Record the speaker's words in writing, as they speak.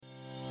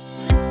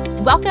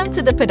Welcome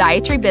to the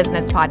Podiatry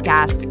Business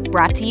Podcast,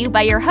 brought to you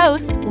by your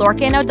host,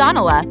 Lorcan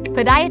O'Donnell,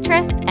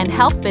 podiatrist and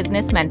health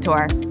business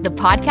mentor. The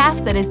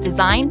podcast that is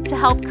designed to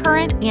help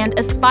current and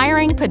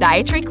aspiring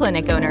podiatry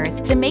clinic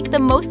owners to make the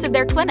most of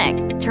their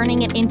clinic,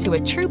 turning it into a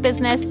true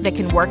business that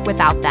can work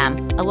without them,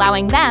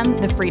 allowing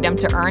them the freedom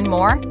to earn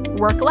more,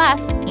 work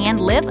less,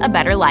 and live a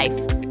better life.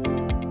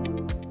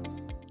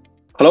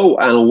 Hello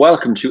and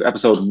welcome to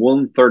episode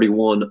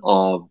 131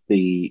 of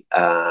the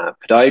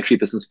Podiatry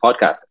Business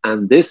Podcast.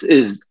 And this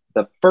is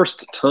the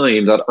first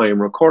time that I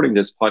am recording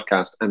this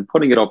podcast and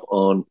putting it up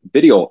on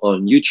video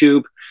on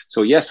YouTube.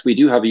 So yes, we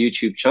do have a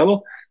YouTube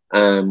channel,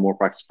 More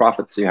Practice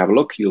Profits. So you have a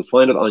look, you'll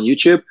find it on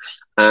YouTube.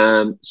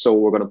 So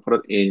we're going to put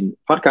it in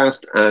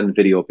podcast and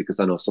video because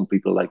I know some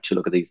people like to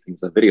look at these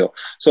things on video.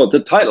 So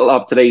the title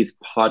of today's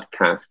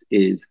podcast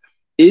is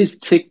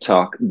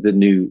TikTok the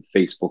new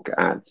Facebook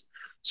ads?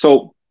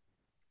 So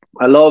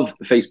I love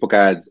Facebook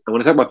ads. And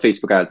when I talk about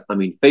Facebook ads, I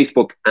mean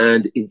Facebook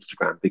and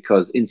Instagram,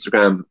 because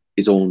Instagram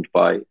is owned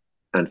by,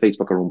 and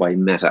Facebook are owned by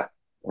Meta,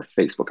 or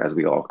Facebook as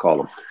we all call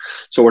them.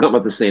 So we're talking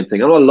about the same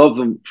thing. And I love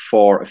them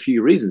for a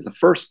few reasons. The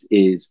first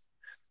is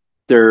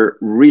they're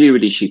really,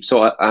 really cheap.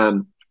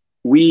 So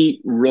we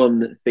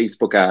run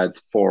Facebook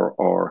ads for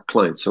our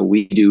clients. So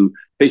we do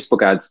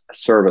Facebook ads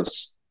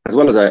service, as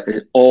well as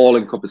an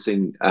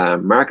all-encompassing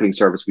marketing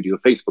service. We do a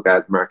Facebook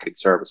ads marketing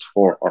service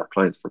for our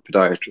clients, for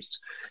podiatrists,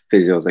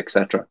 physios,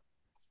 etc.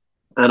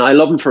 And I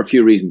love them for a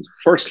few reasons.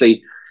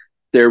 Firstly,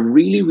 they're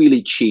really,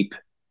 really cheap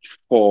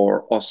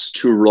for us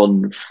to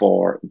run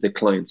for the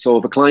client. So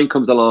if a client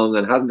comes along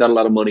and hasn't got a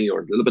lot of money or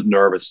a little bit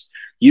nervous,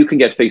 you can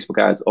get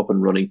Facebook ads up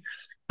and running.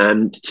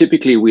 And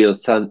typically we'll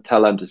tell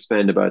them to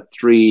spend about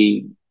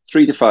 £3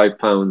 to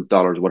 £5,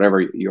 dollars, whatever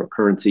your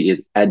currency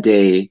is, a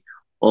day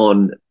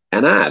on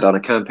an ad, on a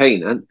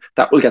campaign, and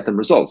that will get them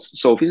results.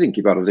 So if you think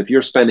about it, if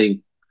you're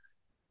spending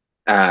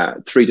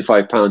 £3 to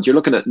 £5, you're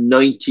looking at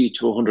 £90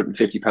 to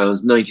 £150,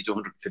 $90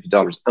 to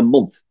 $150 a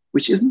month,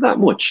 which isn't that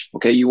much.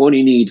 Okay, you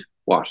only need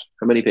what?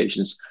 How many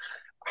patients?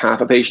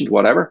 Half a patient,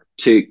 whatever,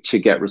 to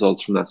get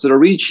results from that. So they're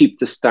really cheap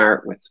to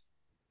start with,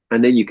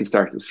 and then you can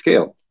start to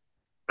scale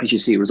as you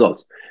see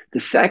results.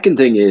 The second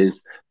thing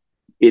is,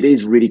 it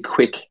is really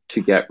quick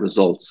to get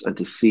results and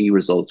to see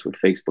results with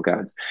Facebook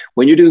ads.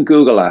 When you're doing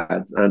Google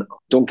ads, and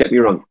don't get me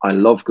wrong, I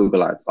love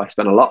Google ads. I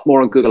spend a lot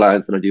more on Google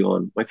ads than I do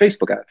on my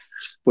Facebook ads.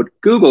 But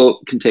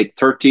Google can take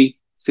 30,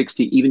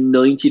 60, even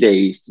 90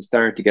 days to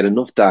start to get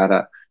enough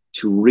data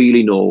to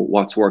really know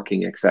what's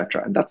working,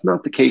 etc. And that's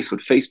not the case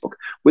with Facebook.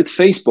 With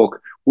Facebook,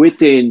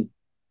 within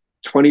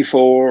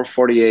 24,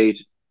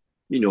 48,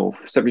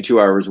 72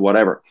 hours,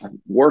 whatever,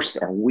 worst,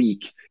 a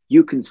week,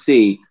 you can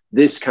see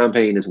this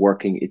campaign is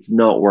working, it's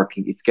not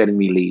working, it's getting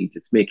me leads,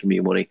 it's making me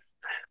money.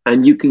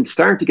 And you can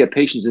start to get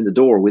patients in the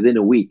door within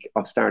a week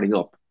of starting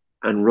up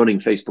and running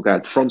Facebook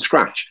ads from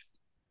scratch.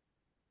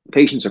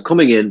 Patients are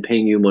coming in,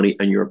 paying you money,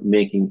 and you're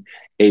making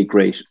a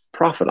great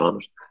profit on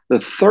it. The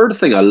third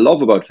thing I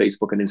love about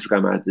Facebook and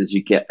Instagram ads is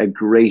you get a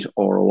great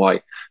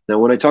ROI. Now,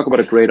 when I talk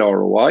about a great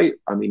ROI,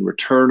 I mean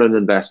return on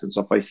investment.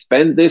 So if I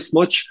spend this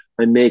much,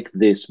 I make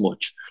this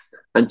much.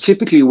 And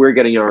typically we're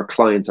getting our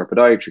clients, our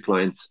podiatry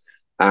clients,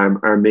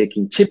 are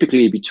making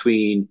typically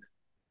between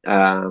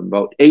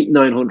about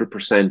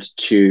 800-900%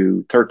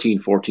 to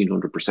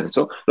 1,300-1,400%.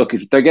 So look,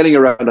 if they're getting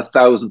around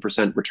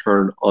 1,000%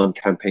 return on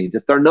campaigns,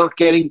 if they're not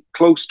getting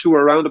close to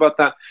or around about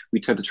that, we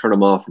tend to turn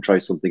them off and try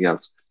something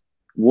else.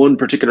 One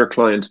particular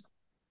client,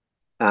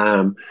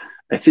 a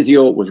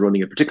physio, was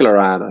running a particular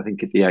ad. I think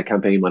the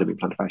campaign might have been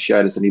plantar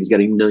fasciitis, and he was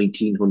getting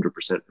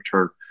 1,900%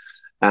 return.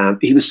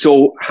 He was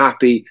so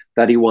happy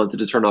that he wanted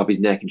to turn off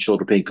his neck and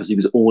shoulder pain because he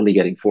was only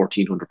getting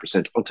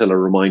 1,400%, until I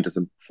reminded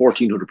him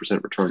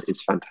 1,400% return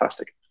is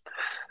fantastic.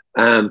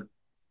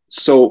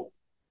 So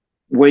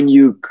when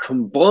you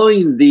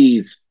combine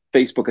these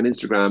Facebook and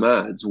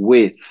Instagram ads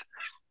with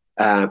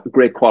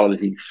great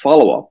quality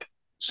follow-up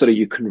so that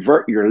you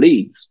convert your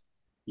leads,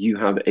 you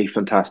have a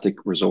fantastic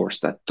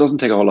resource that doesn't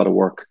take a whole lot of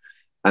work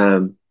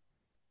to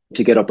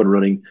get up and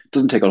running,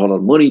 doesn't take a whole lot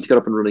of money to get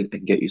up and running,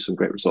 and get you some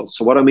great results.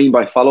 So what I mean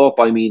by follow-up,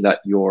 I mean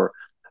that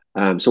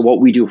so what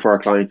we do for our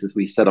clients is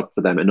we set up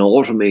for them an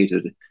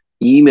automated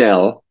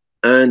email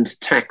and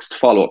text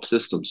follow-up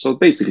system. So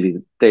basically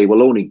they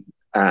will only,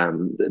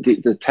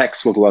 the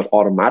text will go out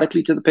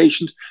automatically to the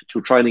patient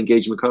to try and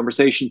engage in a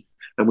conversation.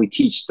 And we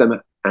teach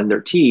them and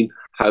their team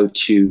how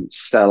to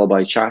sell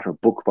by chat or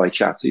book by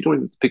chat. So you don't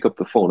even have to pick up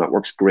the phone. That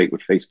works great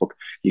with Facebook.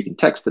 You can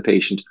text the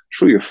patient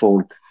through your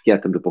phone,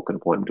 get them to book an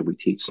appointment, and we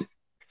teach them.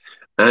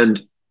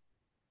 And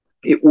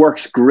it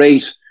works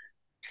great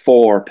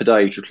for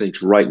podiatry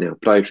clinics right now,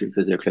 podiatry and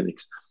physio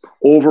clinics.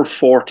 Over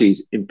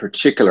 40s in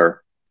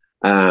particular,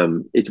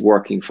 it's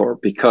working for,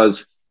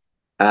 because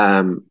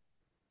the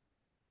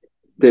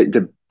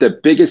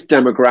biggest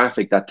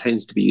demographic that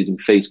tends to be using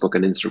Facebook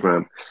and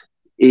Instagram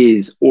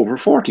is over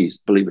 40s,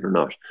 believe it or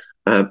not.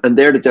 And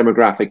they're the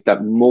demographic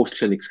that most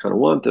clinics kind of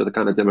want. They're the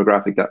kind of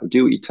demographic that will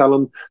do what you tell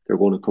them. They're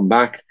going to come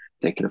back.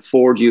 They can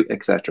afford you,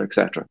 etc.,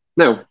 etc.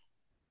 Now,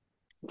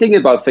 thing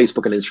about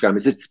Facebook and Instagram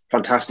is it's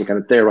fantastic and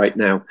it's there right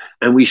now,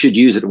 and we should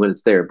use it when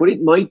it's there. But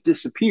it might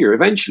disappear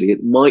eventually.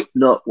 It might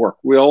not work.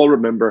 We all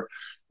remember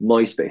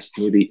MySpace.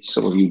 Maybe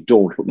some of you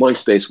don't, but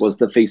MySpace was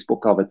the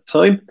Facebook of its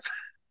time,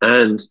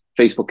 and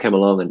Facebook came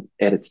along and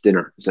ate its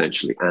dinner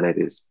essentially, and it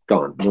is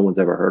gone. No one's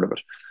ever heard of it.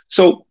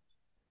 So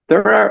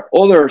there are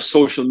other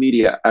social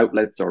media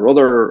outlets or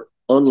other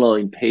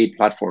online paid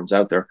platforms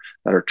out there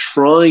that are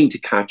trying to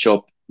catch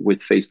up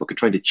with Facebook and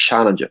trying to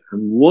challenge it.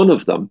 And one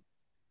of them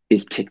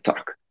is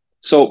TikTok.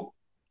 So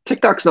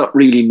TikTok's not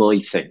really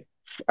my thing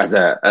as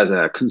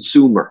a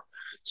consumer.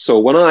 So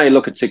when I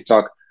look at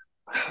TikTok,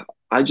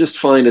 I just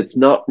find it's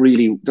not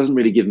really doesn't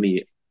really give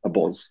me a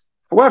buzz.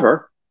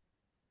 However,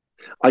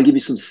 I'll give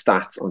you some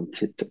stats on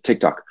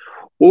TikTok.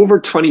 Over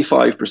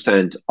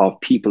 25%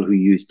 of people who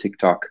use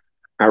TikTok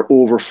are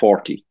over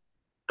 40,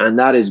 and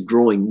that is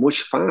growing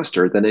much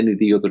faster than any of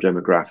the other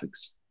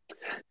demographics.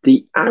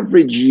 The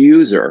average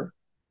user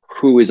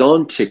who is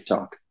on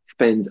TikTok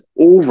spends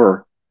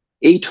over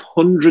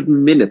 800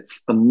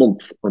 minutes a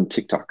month on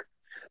TikTok.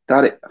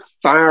 That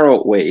far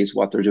outweighs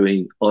what they're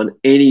doing on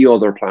any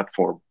other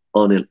platform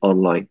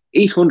online.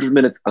 800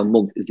 minutes a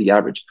month is the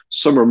average.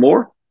 Some are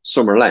more,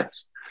 some are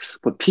less.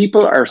 But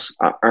people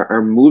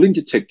are moving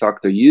to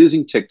TikTok. They're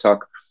using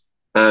TikTok.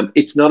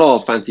 It's not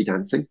all fancy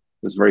dancing.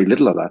 There's very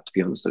little of that, to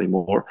be honest,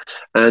 anymore.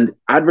 And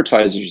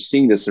advertisers are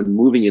seeing this and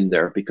moving in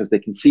there because they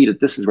can see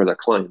that this is where their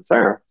clients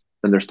are,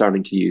 and they're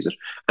starting to use it.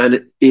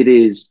 And it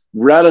is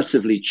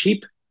relatively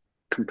cheap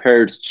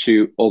compared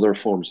to other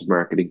forms of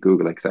marketing,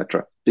 Google,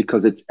 etc.,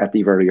 because it's at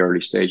the very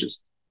early stages.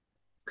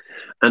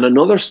 And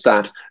another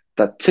stat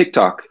that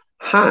TikTok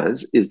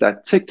has is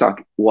that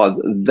TikTok was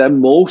the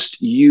most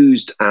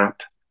used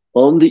app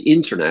on the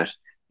internet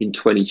in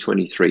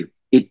 2023.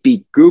 It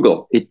beat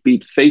Google, it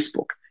beat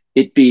Facebook,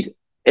 it beat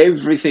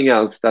everything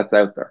else that's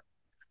out there.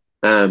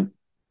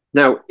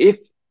 Now, if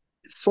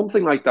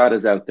something like that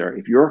is out there,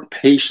 if your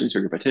patients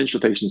or your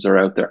potential patients are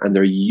out there and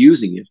they're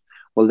using it,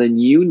 well, then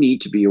you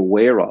need to be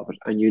aware of it,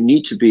 and you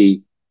need to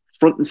be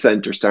front and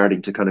center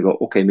starting to kind of go,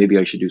 okay, maybe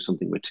I should do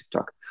something with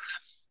TikTok.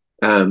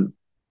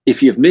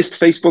 If you've missed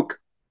Facebook,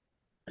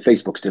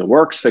 Facebook still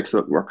works.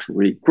 Facebook works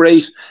really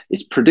great.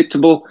 It's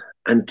predictable,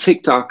 and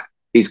TikTok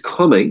is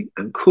coming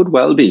and could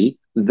well be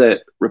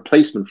the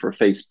replacement for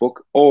Facebook,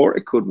 or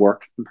it could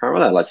work in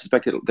parallel. I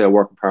suspect they'll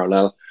work in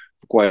parallel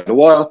for quite a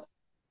while.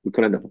 We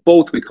could end up with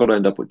both. We could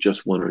end up with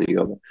just one or the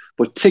other.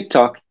 But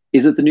TikTok,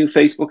 is it the new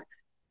Facebook?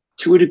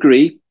 To a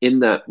degree, in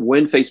that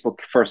when Facebook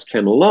first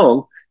came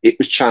along, it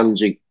was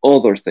challenging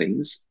other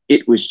things.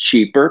 It was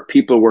cheaper.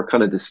 People were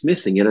kind of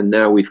dismissing it. And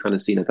now we've kind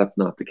of seen that that's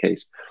not the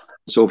case.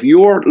 So if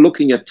you're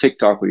looking at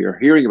TikTok or you're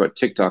hearing about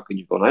TikTok and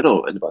you're going, I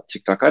don't know about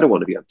TikTok, I don't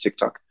want to be on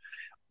TikTok.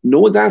 No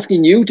one's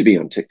asking you to be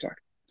on TikTok.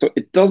 So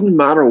it doesn't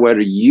matter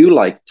whether you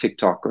like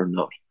TikTok or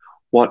not.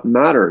 What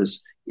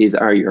matters is,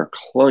 are your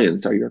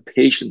clients, are your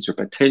patients, your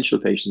potential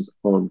patients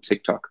on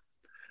TikTok?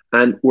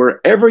 And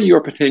wherever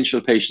your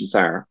potential patients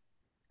are,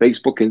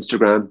 Facebook,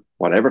 Instagram,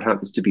 whatever it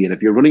happens to be, and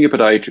if you're running a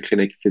podiatry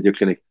clinic, physio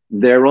clinic,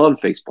 they're on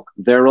Facebook,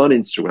 they're on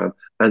Instagram,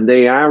 and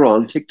they are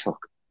on TikTok.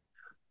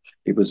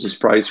 It was a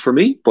surprise for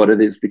me, but it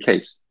is the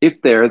case.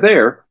 If they're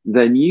there,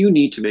 then you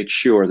need to make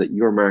sure that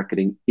your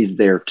marketing is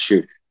there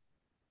too.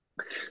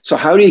 So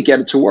how do you get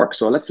it to work?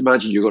 So let's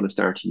imagine you're going to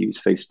start to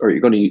use Facebook, or you're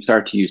going to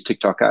start to use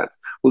TikTok ads.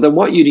 Well, then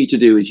what you need to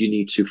do is you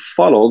need to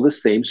follow the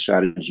same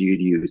strategy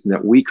you'd use and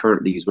that we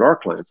currently use with our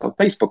clients on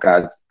Facebook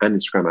ads and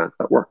Instagram ads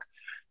that work.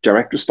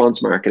 Direct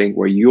response marketing,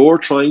 where you're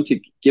trying to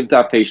give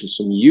that patient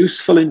some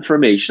useful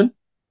information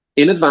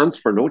in advance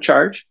for no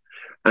charge.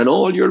 And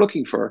all you're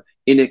looking for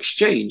in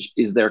exchange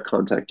is their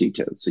contact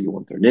details. So you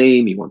want their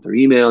name, you want their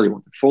email, you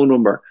want their phone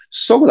number,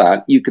 so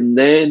that you can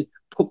then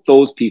put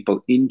those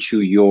people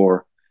into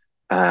your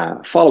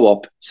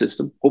follow-up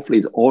system. Hopefully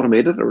it's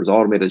automated, or as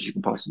automated as you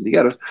can possibly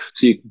get it,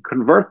 so you can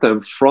convert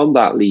them from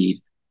that lead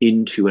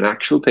into an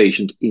actual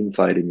patient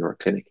inside in your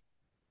clinic.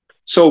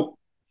 So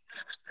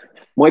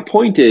my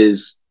point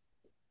is,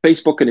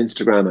 Facebook and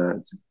Instagram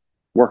ads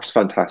works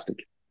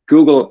fantastic.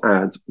 Google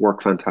ads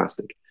work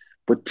fantastic.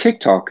 But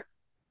TikTok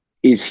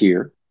is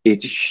here.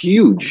 It's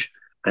huge,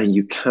 and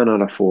you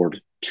cannot afford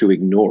to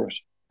ignore it.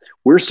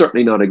 We're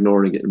certainly not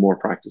ignoring it in More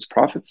Practice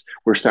Profits.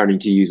 We're starting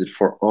to use it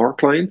for our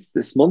clients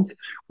this month.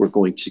 We're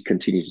going to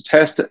continue to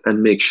test it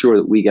and make sure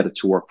that we get it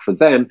to work for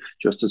them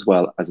just as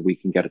well as we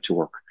can get it to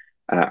work.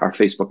 Our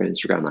Facebook and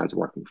Instagram ads are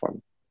working for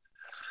them.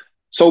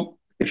 So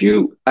if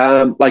you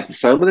like the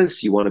sound of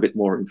this, you want a bit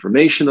more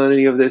information on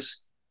any of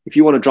this, if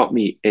you want to drop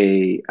me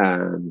a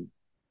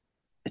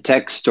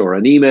text or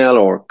an email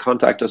or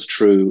contact us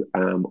through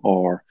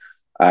our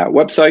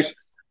website,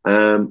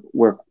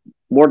 we're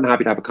more than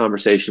happy to have a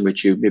conversation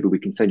with you. Maybe we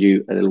can send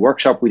you a little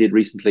workshop we did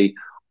recently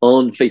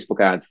on Facebook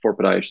ads for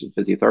podiatrists and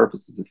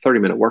physiotherapists. It's a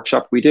 30-minute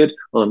workshop we did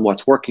on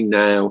what's working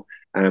now,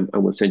 and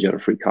we'll send you out a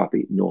free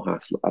copy, no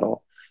hassle at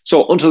all.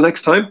 So until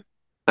next time,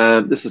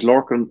 this is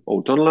Lorcan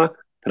O'Donnell,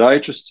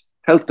 podiatrist,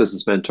 health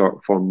business mentor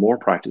for More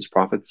Practice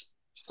Profits,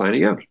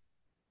 signing out.